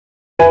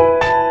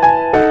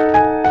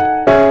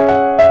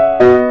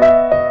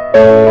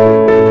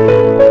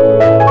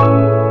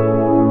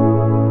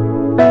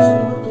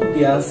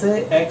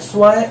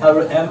XY আৰু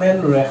MN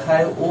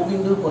ৰেখাই O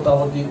বিন্দুৰ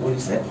পটাপটি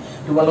কৰিছে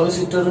তোমালোকে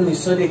চিত্ৰটো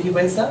নিশ্চয় দেখি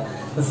পাইছা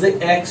যে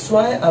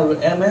XY আৰু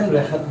MN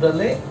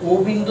ৰেখাডালে O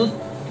বিন্দুত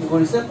কি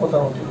কৰিছে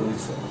পটাপটি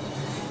কৰিছে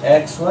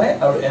XY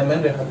আৰু MN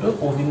ৰেখাটো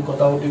O বিন্দু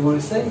পটাপটি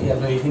কৰিছে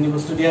ইয়ালৈ এইখিনি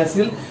বস্তু দিয়া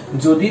আছিল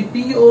যদি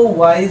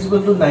POY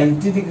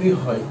 90 ডিগ্ৰী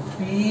হয়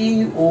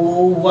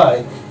POY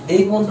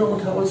এই কোণটোৰ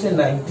কথা কৈছে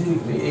 90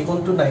 ডিগ্ৰী এই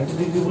কোণটো 90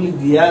 ডিগ্ৰী বুলি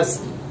দিয়া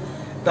আছে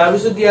তাৰ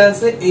পিছত দিয়া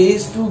আছে A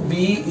to B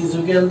is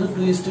equal to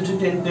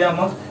 2:10 তে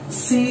আমাক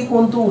C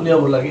কোণটো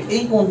উলিয়াব লাগে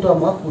এই কোণটো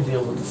আমাক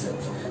উলিয়াব দিছে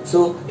সো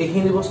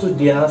এইখিনি বস্তু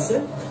দিয়া আছে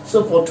সো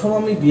প্ৰথম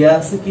আমি দিয়া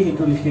আছে কি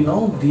হেতু লিখি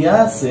লওঁ দিয়া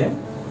আছে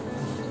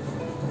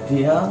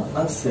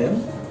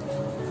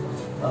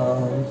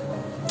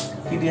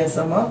কি দিয়া আছে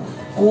আমাক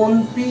কোণ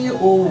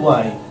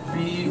POY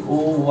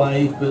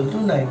equal to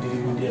 90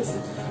 ডিগ্ৰী দিয়া আছে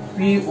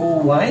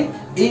POY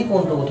এই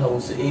কোণটো কথা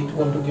কৈছে এই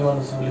কোণটো কিমান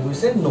আছে বুলি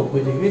কৈছে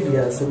 90 ডিগ্ৰী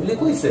দিয়া আছে বুলি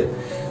কৈছে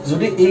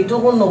যদি এইটো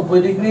কোণ 90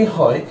 ডিগ্ৰী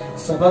হয়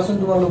চাবাচোন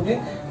তোমালোকে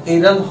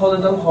এইডাল হল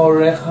এডাল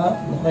হৰৰেখা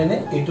নহয়নে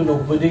এইটো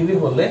 90 ডিগ্ৰী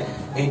হলে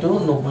এইটো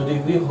 90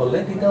 ডিগ্ৰী হলে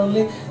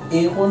তেতিয়াহলে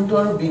এই কোণটো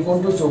আৰু বি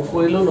কোণটো যোগ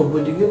কৰিলেও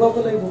 90 ডিগ্ৰী পাব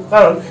লাগিব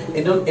কাৰণ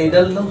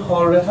এইডাল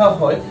হৰৰেখা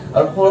হয়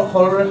আৰু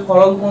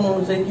সৰল কোণ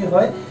অনুযায়ী কি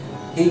হয়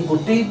এই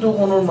গোটেইটো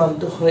কোণৰ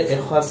মানটো হয়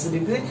 180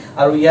 ডিগ্ৰী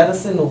আৰু ইয়াৰ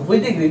আছে 90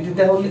 ডিগ্ৰী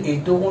তেতিয়াহলে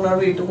এইটো কোণ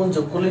আৰু এইটো কোণ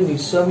যোগ কৰিলে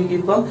নিশ্চয় আমি কি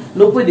পাম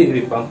 90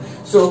 ডিগ্ৰী পাম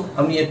সো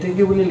আমি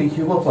এতেকে বুলি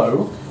লিখিব পাৰো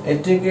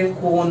এতেকে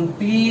কোণ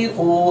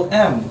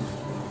POM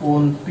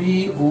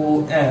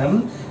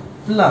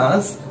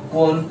প্লাস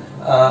কোণ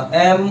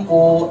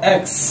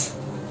MOX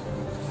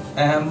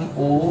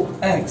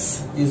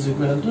is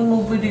equal to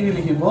 90 degree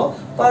লিখিব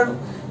পাৰো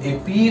এই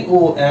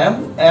POM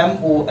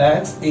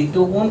MOX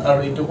এইটো কোণ আৰু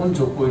এইটো কোণ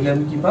যোগ কৰিলে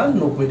আমি কি পাম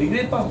 90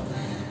 ডিগ্ৰী পাম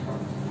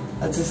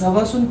আচ্ছা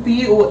চাবাচোন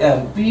POM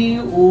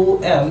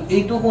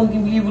এইটো কোণ কি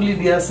বুলি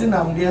দিয়া আছে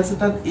নাম দিয়া আছে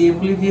তাত A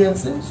বুলি দিয়া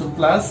আছে সো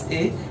প্লাস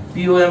A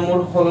POM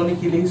ৰ হলনি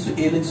কি লিখিছো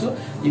A লিখিছো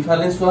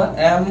ইফালে সোয়া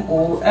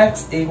MOX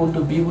এই কোণটো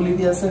B বুলি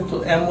দিয়া আছে তো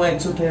MOX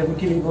ৰ ঠাইত আমি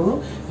কি লিখিব পাৰো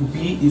B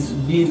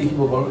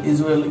লিখিব পাৰো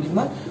ইজুৱেল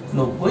কিমান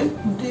 90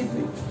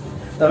 ডিগ্ৰী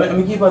তবে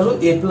আমি কি পালো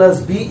A plus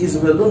B is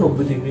equal to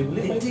 90 degree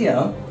বুলি এতিয়া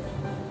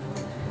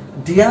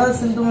দিয়া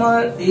আছিল তোমাৰ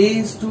A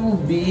is to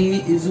B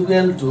is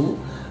equal to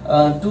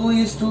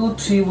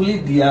 2:3 বুলি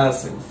দিয়া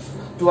আছে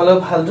তোমালোক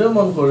ভালদৰে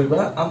মন কৰিবা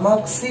আমাক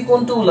C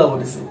কোণটো ওলাব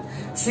দিছে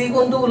C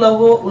কোণটো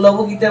ওলাব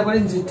কিটা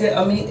কৰিম যেতে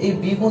আমি এই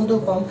B কোণটো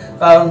পাম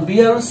কাৰণ B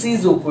আৰু C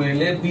যোগ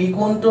কৰিলে B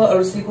কোণটো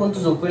আৰু C কোণটো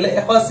যোগ কৰিলে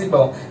 180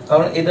 পাম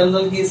কাৰণ এডাল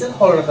কি আছে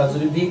হৰৰেখা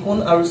যদি B কোণ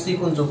আৰু C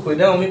কোণ যোগ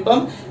কৰিলে আমি পাম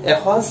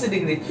 180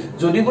 ডিগ্ৰী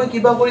যদি মই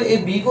কিবা কৰি এই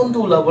B কোণটো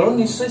ওলাব আৰু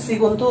নিশ্চয় C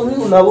কোণটো আমি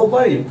ওলাব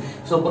পাৰিম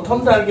সো প্ৰথম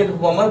টাৰ্গেট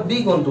হ'ব আমাৰ B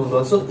কোণটো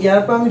ওলোৱা সো ইয়াৰ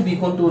পৰা আমি B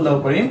কোণটো ওলাব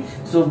পাৰিম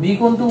সো B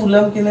কোণটো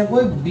ওলাম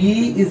কেনেকৈ B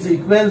is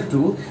equal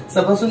to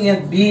suppose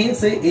ইয়াত B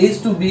আছে A is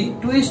to B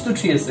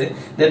 2:3 আছে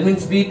that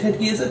means B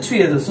কি আছে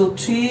 3 আছে সো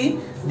 3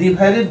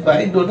 divided by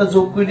দুটা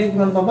যোগ কৰিলে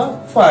কিমান পাবা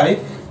 5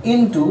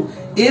 into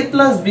A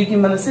plus B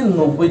কিমান আছে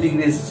 90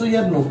 ডিগ্ৰী আছে সো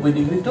ইয়াত 90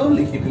 ডিগ্ৰী তো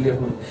লিখি দিলে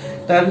হ'ল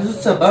তাৰ পিছত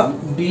চাবা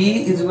B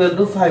is equal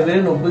to 5 এর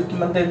 90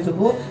 কিমান টাইম যাব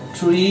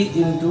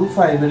 3 into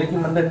 5 এর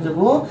কিমান টাইম যাব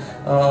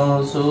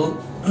সো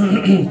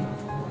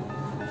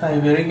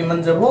 5 এর কিমান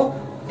যাব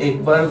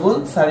একবার গোল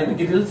 4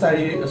 বিকি দিল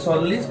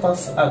 40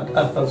 5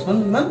 8 5 গুণ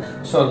কিমান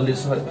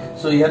 40 হয়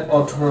সো ইয়াত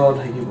 18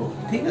 থাকিব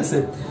ঠিক আছে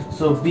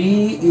so B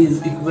is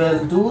equal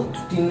to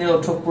 3 এর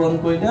 18 পূরণ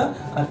কইলা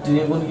আর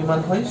 3 গুণ কিমান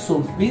হয়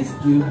 24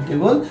 2 হতে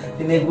গল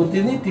 3 গুণ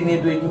 3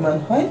 2 কিমান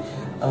হয়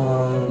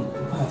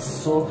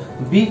 5 সো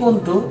B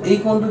কোণটো এই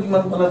কোণটো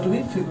কিমান পালা তুমি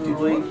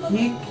 50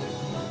 ঠিক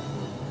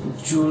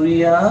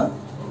জুৰিয়া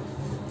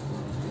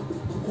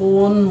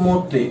কোণ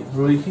মতে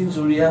ৰৈখিক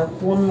জুৰিয়া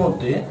কোণ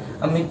মতে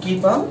আমি কি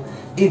পাম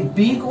এই B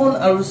কোণ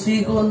আৰু C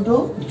কোণটো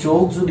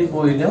যোগ যদি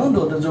কৰিলে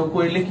দুটা যোগ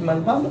কৰিলে কিমান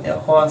পাম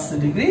 180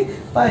 ডিগ্ৰী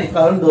পাই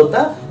কাৰণ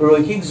দুটা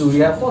ৰৈখিক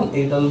জুৰিয়া কোণ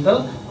এইডাল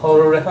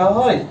হৰৰেখা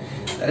হয়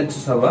আচ্ছা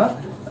চাবা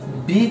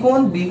B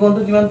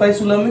কোণটো কিমান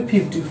পাইছিলো আমি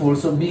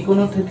 54 সো B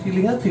কোণৰ ঠাইত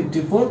লিখা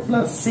 54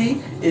 plus C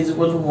is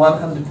equal to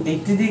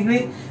 180 degree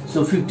so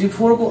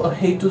 54 কো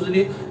হেইটো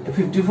যদি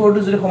 54 টো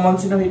যদি সমান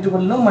চিহ্ন হেইটো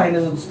হলো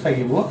মাইনাস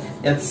থাকিব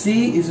ইয়াত C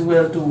is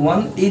equal to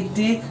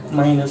 180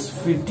 minus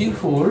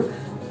 54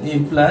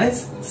 implies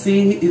C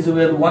is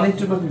equal to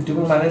 180 by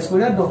 54 minus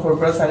করিয়া 10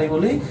 পৰা 4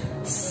 গলি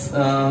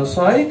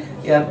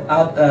 6 ইয়াত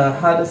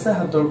 7 আছে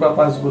 7 পৰা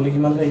 5 গলি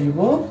কিমান থাকিব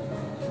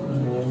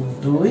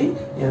 2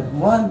 ইয়াত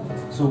 1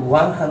 so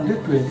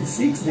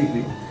 126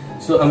 degree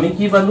so আমি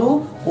কি পালো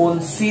কোণ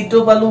C তো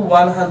পালো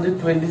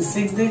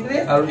 126 ডিগ্ৰী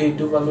আৰু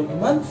এইটো পালো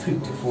কিমান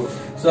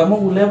 54 so আমি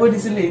উলাব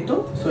দিছিল এইটো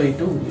so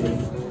এইটো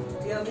উলিয়াইলো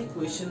এতিয়া আমি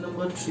কোৱেশ্চন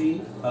নম্বৰ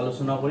 3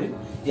 আলোচনা কৰিম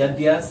ইয়াত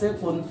দিয়া আছে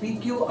কোণ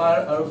PQR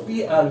আৰু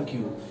PRQ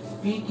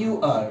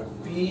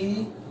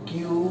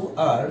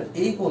PQR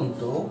এই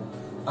কোণটো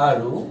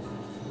আৰু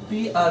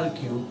PRQ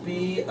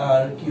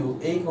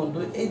এই কোণটো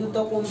এই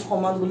দুটা কোণ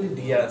সমান বুলি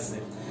দিয়া আছে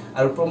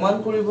আৰু প্ৰমাণ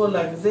কৰিব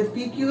লাগে যে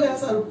PQS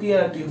আৰু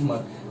PRT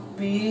সমান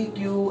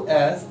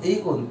PQS এই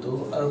কোণটো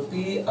আৰু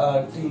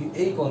PRT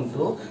এই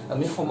কোণটো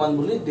আমি সমান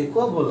বুলি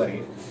দেখুৱাব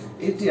লাগে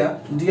এতিয়া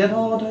দিয়া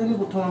থকা কথাখিনি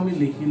প্ৰথম আমি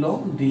লিখি লওঁ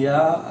দিয়া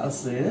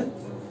আছে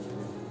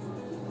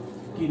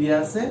কি দিয়া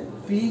আছে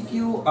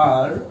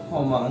PQR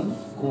সমান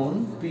কোণ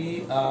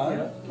PR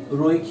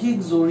ৰৈখিক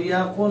জোৰিয়া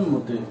কোণ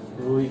মতে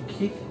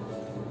ৰৈখিক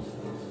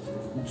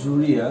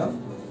জোৰিয়া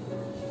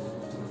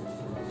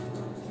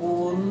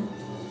কোণ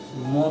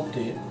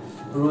মতে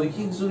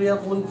ৰৈখিক জুৰিয়া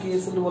কোণ কি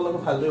আছিল বলক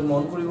ভালদৰে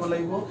মন কৰিব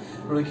লাগিব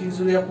ৰৈখিক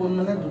জুৰিয়া কোণ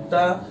মানে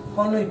দুটা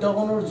সমমিত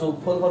কোণৰ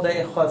যোগফল সদায়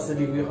 180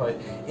 ডিগ্ৰী হয়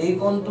এই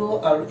কোণটো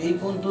আৰু এই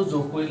কোণটো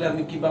যোগ কৰিলে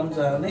আমি কি পাম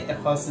জানে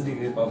 180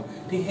 ডিগ্ৰী পাম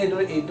ঠিক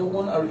হেদৰে এইটো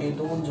কোণ আৰু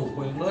এইটো কোণ যোগ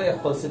কৰিলে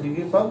 180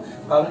 ডিগ্ৰী পাম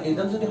কাৰণ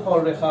এইডাল যদি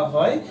সৰলৰেখা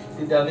হয়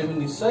তেতিয়াহলে আমি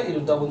নিশ্চয় এই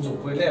দুটা কোণ যোগ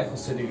কৰিলে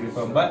 180 ডিগ্ৰী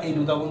পাম বা এই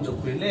দুটা কোণ যোগ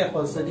কৰিলে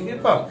 180 ডিগ্ৰী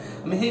পাম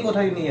আমি সেই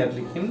কথাখিনি ইয়াত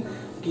লিখিম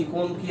কি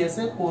কোণ কি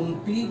আছে কোণ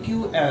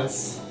PQS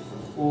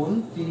কোণ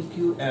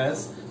PQS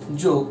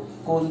যোগ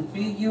কোণ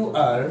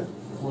PQR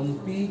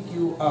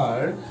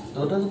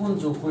দুটা কোণ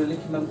যোগ কৰিলে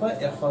কিমান পায়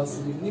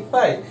 180 ডিগ্ৰী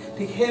পায়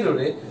ঠিক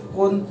হেদৰে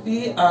কোণ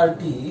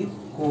PRT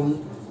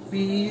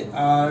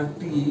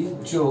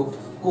যোগ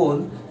কোণ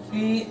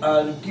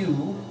PRQ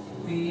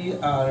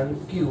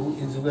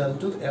is equal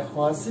to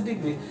 180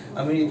 degree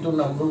আমি এইটো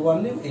নম্বৰ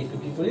 1 লিম এইটো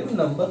কি কৰিম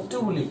নম্বৰ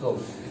 2 বুলি কম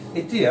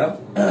এতিয়া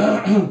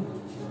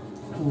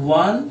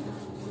 1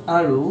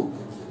 আৰু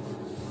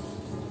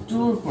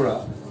 2 ৰ পৰা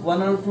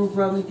 1 আৰু 2 ৰ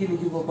পৰা আমি কি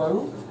লিখিব পাৰো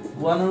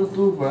 1 আৰু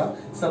 2 ৰ পৰা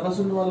সাপোজ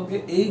তোমালোকে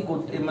এই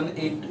মানে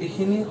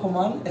এইখিনি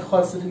সমান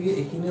 180 ডিগ্ৰী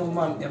এইখিনি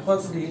সমান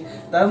 180 ডিগ্ৰী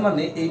তাৰ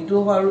মানে এইটো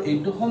আৰু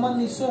এইটো সমান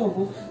নিশ্চয় হ'ব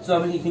সো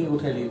আমি এইখিনি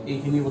উঠাই লিম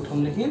এইখিনি প্ৰথম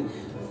লিখিম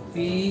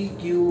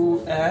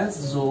PQS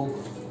যোগ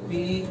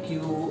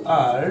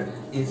PQR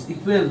is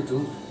equal to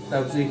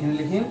তাৰপিছত এইখিনি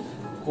লিখিম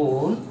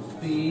কোণ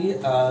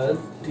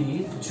PRT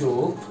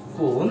যোগ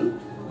কোণ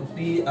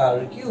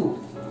PRQ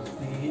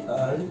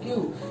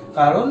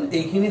কাৰণ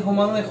এইখিনি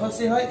সমানো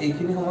 180 হয়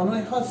এইখিনি সমানো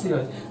 180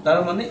 হয় তাৰ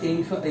মানে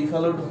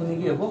এইফালৰ দুখনি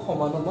কি হ'ব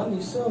সমান সমান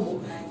নিশ্চয় হ'ব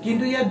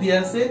কিন্তু ইয়া দিয়া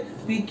আছে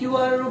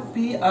PQR আৰু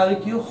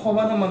PRQ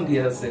সমান সমান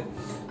দিয়া আছে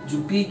जो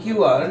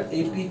PQR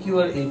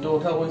এইটো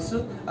কথা কৈছো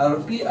আৰু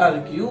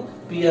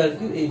PRQ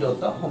এই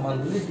দুটা সমান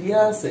বুলি দিয়া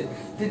আছে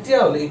তেতিয়া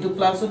হলে এইটো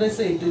প্লাছত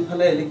আছে এইটো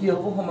ইফালে এলি কি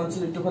হ'ব সমান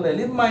ছিল এইটো ফালে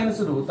এলি মাইনাস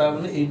হ'ব তাৰ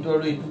মানে এইটো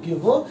আৰু এইটো কি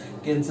হ'ব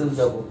কেনসেল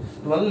যাব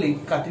তোমালে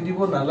কাটি দিব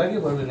নালাগে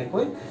বাৰু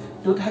এনেকৈ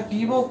তো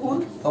থাকিব কোন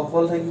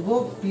অকল থাকিব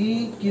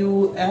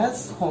PQS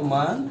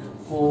সমান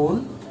কোণ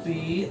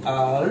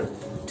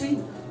PRT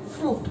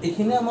ফ্ৰুট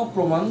এখিনি আমাক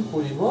প্ৰমাণ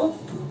কৰিব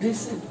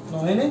দিছে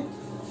নহয়নে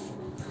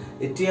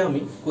এতিয়া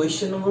আমি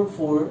কোৱেশ্চন নম্বৰ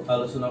 4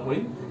 আলোচনা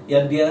কৰিম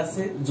ইয়াত দিয়া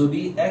আছে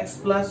যদি x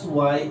 +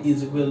 y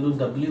 =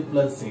 w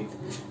 + z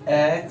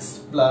x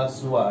 +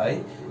 y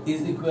 =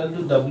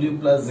 w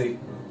 + z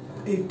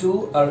এইটো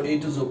আৰু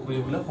এইটো যোগ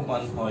কৰিবলৈ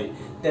সমান হয়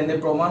তেনে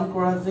প্ৰমাণ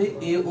কৰা যে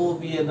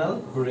AOB এডাল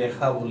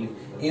ৰেখা বুলি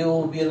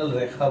AOB এডাল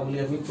ৰেখা বুলি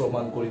আমি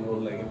প্ৰমাণ কৰিব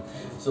লাগে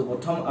সো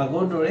প্ৰথম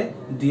আগৰ দৰে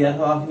দিয়া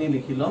হোৱাখিনি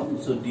লিখি লম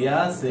সো দিয়া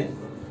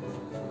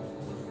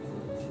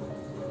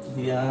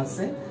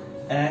আছে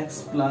x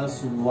plus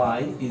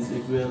y is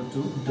equal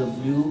to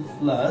w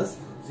plus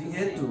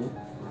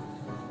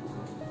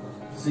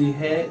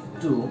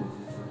যেহেতু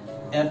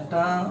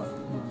এটা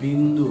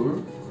বিন্দুৰ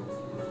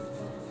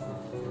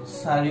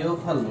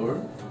চাৰিওফালৰ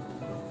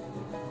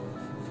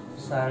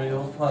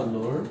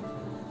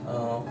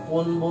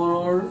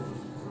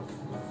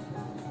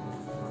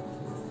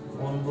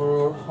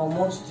কোণবোৰৰ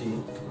সমষ্টি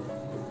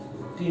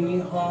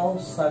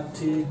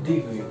 360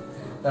 ডিগ্ৰী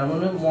তাৰ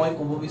মানে মই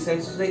ক'ব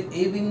বিচাৰিছো যে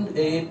এই বিন্দু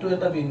এইটো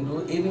এটা বিন্দু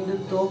এই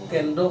বিন্দুটো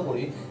কেন্দ্ৰ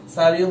কৰি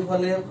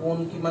চাৰিওফালে কোণ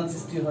কিমান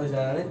সৃষ্টি হয়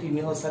জানানে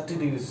 360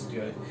 ডিগ্ৰী সৃষ্টি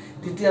হয়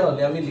তেতিয়া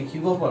হলে আমি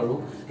লিখিব পাৰো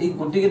এই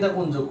গটিকেটা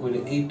কোণ যোগ কৰিলে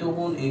এইটো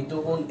কোণ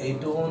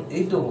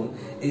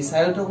এই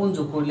চাৰিটা কোণ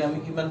যোগ কৰিলে আমি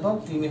কিমান পাম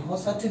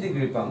 360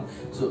 ডিগ্ৰী পাম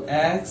so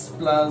x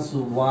 +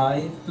 y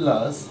 +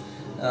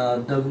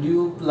 w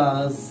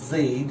 + z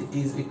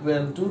is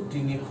equal to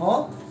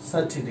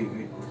 360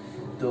 degree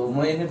তো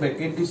মই এনে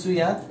ব্ৰেকেট দিছো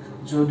ইয়াত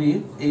যদি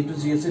এইটো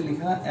জি আছে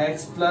লিখা x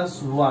 +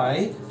 y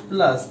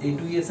 +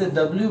 এইটো আছে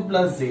w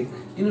 + z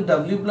কিন্তু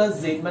w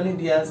 + z মানে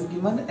দিয়া আছে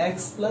কিমান x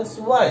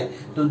 + y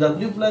তো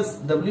w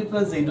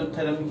 + z ৰ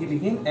ঠাইত আমি কি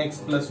লিখিম x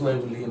 + y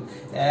বুলি লিখিম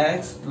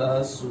x +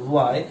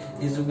 y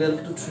is equal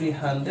to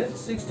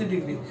 360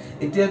 degree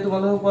এতিয়া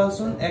তোমালোকে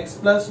কোৱাচোন x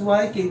 +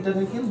 y কেইটা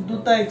থাকিল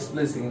দুটা x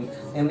লিখিম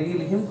এনেকৈ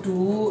লিখিম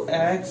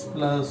 2x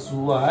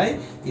 + y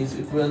is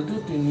equal to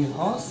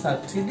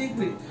 360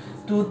 degree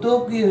তো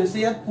কি হৈছে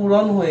ইয়াত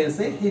পূৰণ হৈ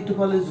আছে হেতু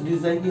ফালে যদি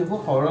যায় কি হ'ব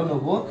হৰণ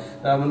হ'ব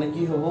তাৰ মানে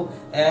কি হ'ব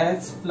x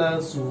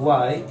 +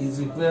 y is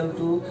equal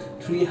to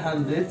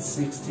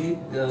 360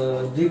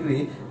 degree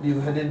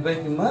divided by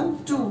কিমান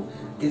 2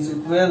 is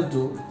equal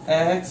to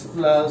x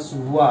 +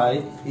 y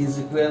is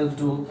equal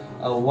to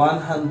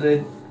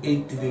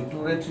 180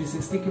 degree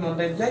 360 কিমান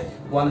টাইম যায়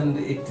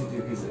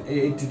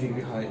 180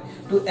 ডিগ্ৰী হয়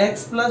তো x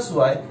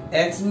 + y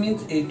x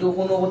means এইটো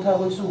কোন কথা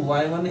কৈছো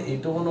y মানে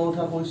এইটো কোন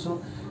কথা কৈছো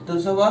তো তো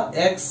চাবা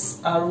x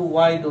আৰু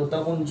y দুটা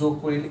কোণ যোগ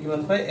কৰিলে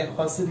কিমান পায়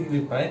 180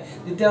 ডিগ্ৰী পায়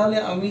তেতিয়া হলে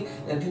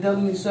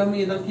নিশ্চয় আমি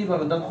এটা কি পাম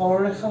এটা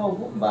সৰলৰেখা হ'ব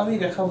বা আমি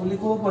ৰেখা বুলি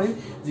ক'ব পাৰিম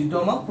যেটো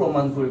আমাক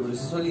প্ৰমাণ কৰিব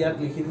দিছে সো ইয়াত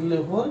লিখি দিলে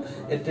হ'ল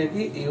এটা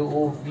কি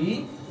AOB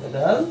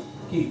এডাল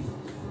কি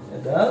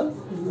এডাল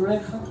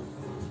ৰেখা